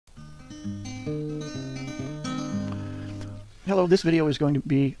Hello, this video is going to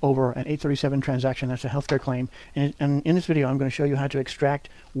be over an 837 transaction. That's a healthcare claim. And in this video, I'm going to show you how to extract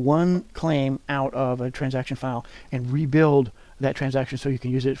one claim out of a transaction file and rebuild that transaction so you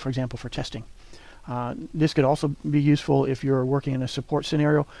can use it, for example, for testing. This could also be useful if you're working in a support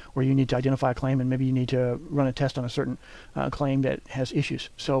scenario where you need to identify a claim and maybe you need to run a test on a certain claim that has issues.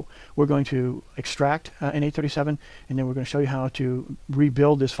 So we're going to extract an 837, and then we're going to show you how to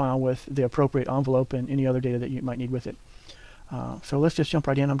rebuild this file with the appropriate envelope and any other data that you might need with it. So let's just jump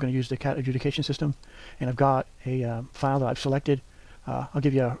right in. I'm going to use the CAT adjudication system, and I've got a file that I've selected. I'll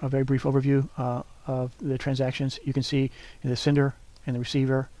give you a very brief overview of the transactions. You can see the sender and the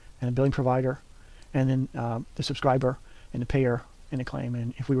receiver and the billing provider, and then the subscriber and the payer and the claim.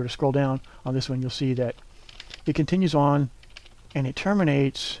 And if we were to scroll down on this one, you'll see that it continues on and it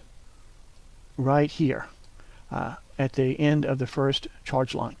terminates right here at the end of the first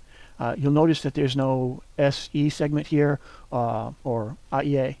charge line. You'll notice that there's no SE segment here or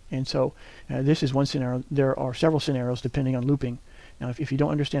IEA, and so this is one scenario. There are several scenarios depending on looping. Now, if you don't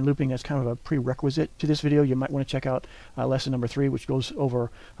understand looping, that's kind of a prerequisite to this video. You might want to check out lesson number 3, which goes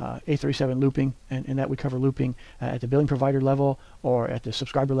over 837 looping, and that would cover looping at the billing provider level, or at the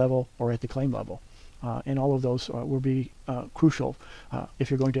subscriber level, or at the claim level. And all of those will be crucial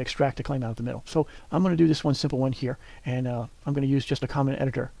if you're going to extract a claim out of the middle. So I'm going to do this one simple one here, and I'm going to use just a common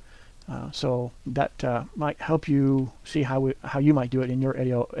editor. So that might help you see how you might do it in your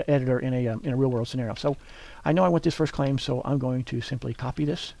editor in a real world scenario. So I know I want this first claim, so I'm going to simply copy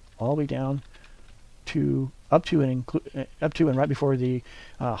this all the way down to up to and right before the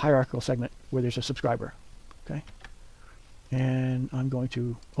hierarchical segment where there's a subscriber. Okay, and I'm going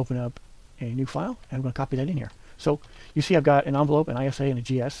to open up a new file and I'm going to copy that in here. So you see I've got an envelope, an ISA, and a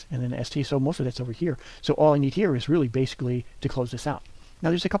GS, and then an ST. So most of that's over here. So all I need here is really basically to close this out. Now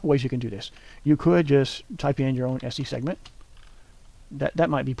there's a couple ways you can do this. You could just type in your own SE segment.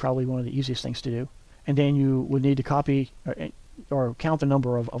 That might be probably one of the easiest things to do. And then you would need to copy or count the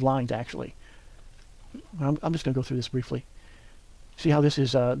number of lines actually. I'm just going to go through this briefly. See how this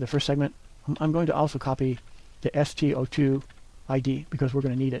is the first segment? I'm going to also copy the ST02 ID because we're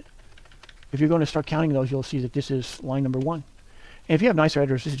going to need it. If you're going to start counting those, you'll see that this is line number 1. And if you have nicer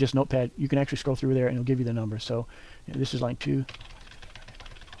editors, this is just Notepad. You can actually scroll through there and it'll give you the numbers. So this is line 2.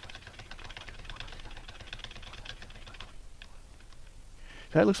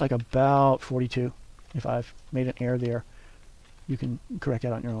 So that looks like about 42. If I've made an error there, you can correct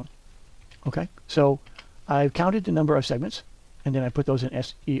that on your own. Okay, so I've counted the number of segments, and then I put those in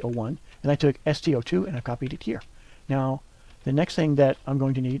SE01, and I took ST02 and I copied it here. Now, the next thing that I'm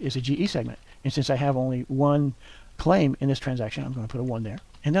going to need is a GE segment, and since I have only one claim in this transaction, I'm going to put a 1 there.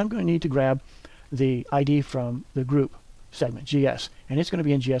 And then I'm going to need to grab the ID from the group segment, GS, and it's going to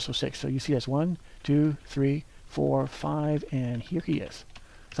be in GS06. So you see that's 1, 2, 3, 4, 5, and here he is.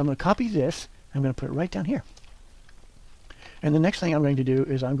 So I'm going to copy this. I'm going to put it right down here. And the next thing I'm going to do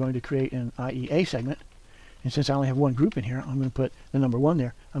is I'm going to create an IEA segment. And since I only have one group in here, I'm going to put the number 1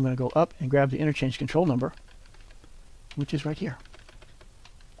 there. I'm going to go up and grab the interchange control number, which is right here.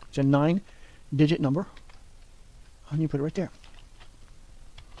 It's a 9-digit number. And you put it right there.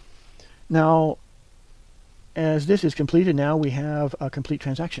 Now, as this is completed, now we have a complete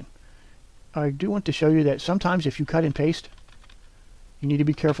transaction. I do want to show you that sometimes if you cut and paste, you need to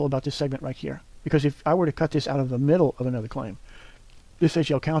be careful about this segment right here. Because if I were to cut this out of the middle of another claim, this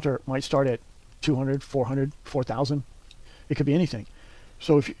HL counter might start at 200, 400, 4,000. It could be anything.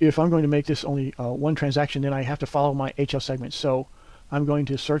 So if I'm going to make this only one transaction, then I have to follow my HL segment. So I'm going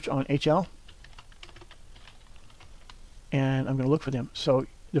to search on HL, and I'm going to look for them. So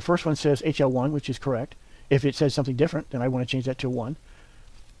the first one says HL1, which is correct. If it says something different, then I want to change that to 1.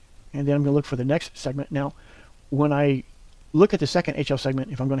 And then I'm going to look for the next segment. Now, when I look at the second HL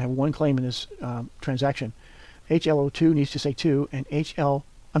segment, if I'm going to have one claim in this transaction, HL02 needs to say 2, and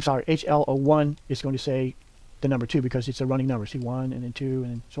HL01 is going to say the number 2 because it's a running number. See, 1 and then 2 and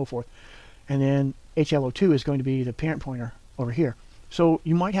then so forth. And then HL02 is going to be the parent pointer over here. So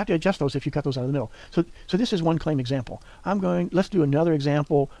you might have to adjust those if you cut those out of the middle. So this is one claim example. Let's do another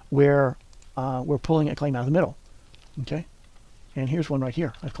example where we're pulling a claim out of the middle. Okay, and here's one right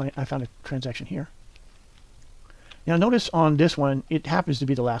here. I found a transaction here. Now notice on this one, it happens to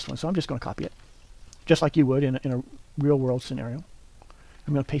be the last one, so I'm just going to copy it, just like you would in a real-world scenario.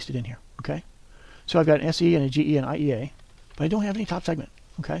 I'm going to paste it in here, okay? So I've got an SE and a GE and IEA, but I don't have any top segment,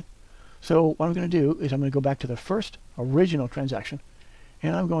 okay? So what I'm going to do is I'm going to go back to the first original transaction,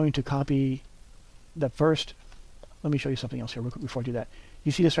 and I'm going to copy the first. Let me show you something else here real quick before I do that.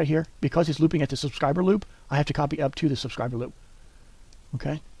 You see this right here? Because it's looping at the subscriber loop, I have to copy up to the subscriber loop,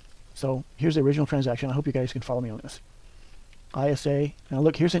 okay? So here's the original transaction. I hope you guys can follow me on this. ISA. Now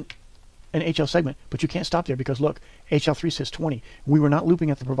look, here's an HL segment, but you can't stop there because look, HL3 says 20. We were not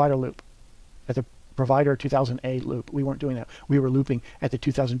looping at the provider loop, at the provider 2000A loop. We weren't doing that. We were looping at the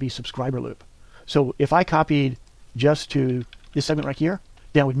 2000B subscriber loop. So if I copied just to this segment right here,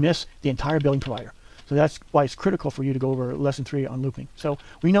 then I would miss the entire billing provider. So that's why it's critical for you to go over lesson 3 on looping. So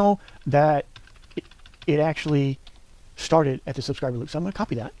we know that it actually started at the subscriber loop. So I'm going to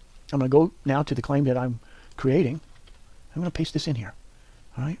copy that. I'm going to go now to the claim that I'm creating. I'm going to paste this in here.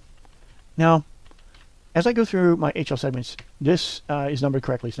 All right. Now, as I go through my HL segments, this is numbered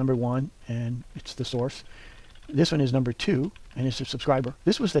correctly. It's number 1, and it's the source. This one is number 2, and it's the subscriber.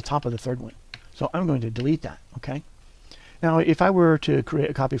 This was the top of the third one. So I'm going to delete that, okay? Now, if I were to create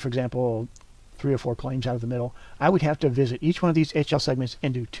a copy, for example, 3 or 4 claims out of the middle, I would have to visit each one of these HL segments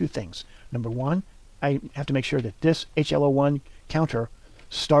and do 2 things. Number 1, I have to make sure that this HL01 counter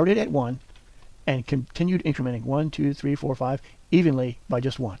started at 1 and continued incrementing 1, 2, 3, 4, 5 evenly by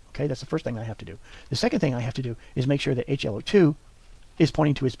just 1. Okay, that's the first thing I have to do. The second thing I have to do is make sure that HL02 is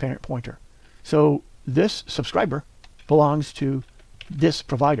pointing to its parent pointer. So this subscriber belongs to this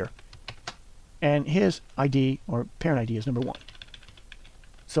provider, and his ID or parent ID is number 1.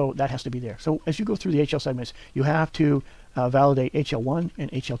 So that has to be there. So as you go through the HL segments, you have to validate HL1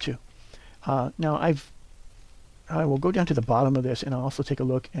 and HL2. Now I will go down to the bottom of this, and I'll also take a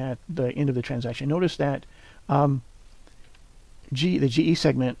look at the end of the transaction. Notice that the GE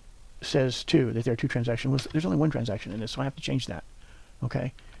segment says 2, that there are 2 transactions. There's only 1 transaction in this, so I have to change that.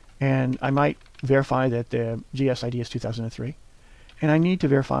 Okay, and I might verify that the GS ID is 2003, and I need to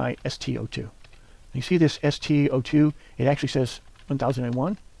verify ST02. You see this ST02, it actually says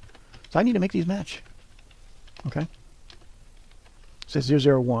 1001, so I need to make these match. Okay, it says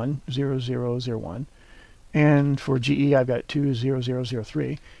 001, 0001, and for GE I've got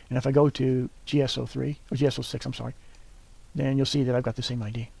 20003, and if I go to GS03, or GS06, I'm sorry, then you'll see that I've got the same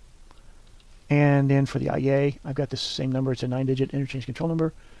ID. And then for the IA, I've got the same number. It's a 9-digit interchange control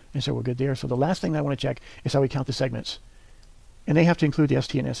number, and so we're good there. So the last thing I want to check is how we count the segments, and they have to include the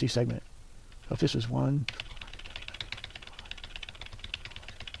ST and SC segment. So if this is 1,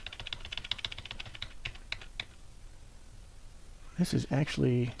 this is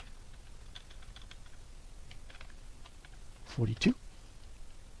actually 42.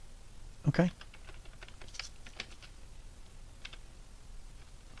 Okay.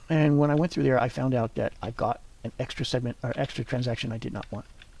 And when I went through there, I found out that I got an extra segment or extra transaction I did not want.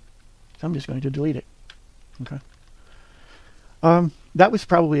 So I'm just going to delete it. Okay. That was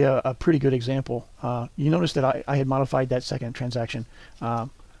probably a pretty good example. You notice that I had modified that second transaction,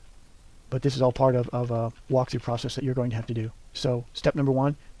 but this is all part of a walkthrough process that you're going to have to do. So step number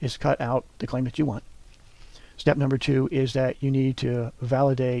 1 is cut out the claim that you want. Step number 2 is that you need to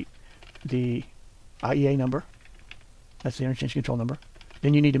validate the IEA number. That's the interchange control number.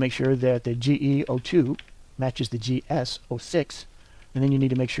 Then you need to make sure that the GE02 matches the GS06, and then you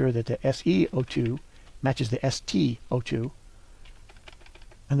need to make sure that the SE02 matches the ST02.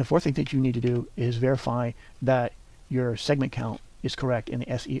 And the fourth thing that you need to do is verify that your segment count is correct in the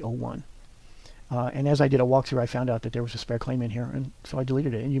SE01. And as I did a walkthrough, I found out that there was a spare claim in here, and so I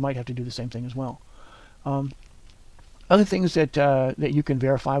deleted it. And you might have to do the same thing as well. Other things that that you can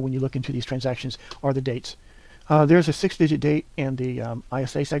verify when you look into these transactions are the dates. There's a 6-digit date in the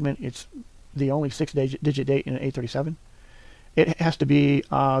ISA segment. It's the only 6-digit date in an 837. It has to be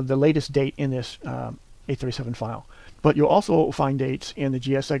the latest date in this 837 file. But you'll also find dates in the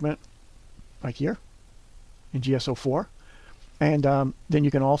GS segment, like here, in GS04. And then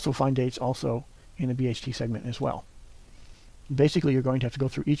you can also find dates also in the BHT segment as well. Basically, you're going to have to go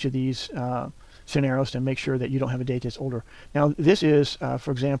through each of these scenarios to make sure that you don't have a date that's older. Now, this is,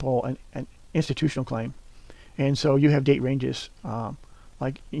 for example, an institutional claim. And so you have date ranges,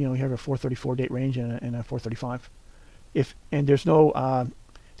 like, you know, you have a 434 date range and a 435. And there's no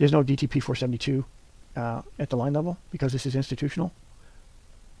DTP 472 at the line level because this is institutional.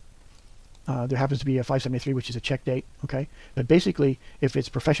 There happens to be a 573, which is a check date. Okay, but basically, if it's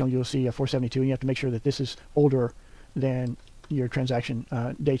professional, you'll see a 472, and you have to make sure that this is older than your transaction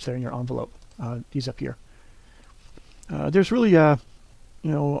dates that are in your envelope. These up here. There's really a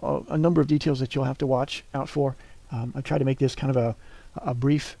number of details that you'll have to watch out for. I try to make this kind of a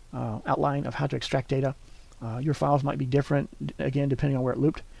brief outline of how to extract data. Your files might be different, again, depending on where it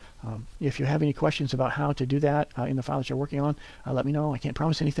looped. If you have any questions about how to do that in the file that you're working on, let me know. I can't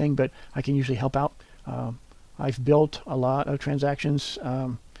promise anything, but I can usually help out. I've built a lot of transactions,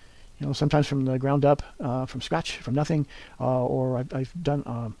 sometimes from the ground up, from scratch, from nothing, or I've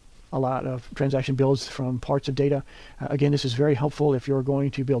done a lot of transaction builds from parts of data. Again, this is very helpful if you're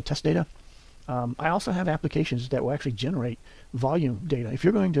going to build test data. I also have applications that will actually generate volume data. If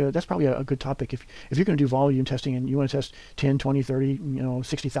you're going to, that's probably a good topic. If you're going to do volume testing and you want to test 10, 20, 30,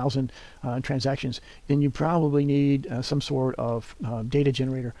 60,000 transactions, then you probably need some sort of data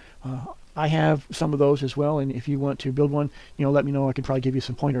generator. I have some of those as well, and if you want to build one, let me know. I can probably give you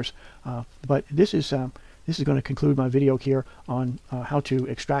some pointers. But this is going to conclude my video here on how to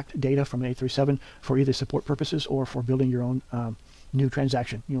extract data from an 837 for either support purposes or for building your own new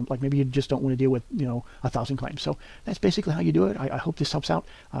transaction. Like maybe you just don't want to deal with 1,000 claims. So that's basically how you do it. I hope this helps out.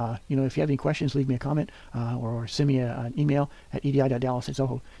 If you have any questions, leave me a comment or send me an email at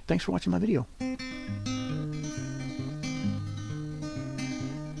edi.dallas@zoho. Thanks for watching my video.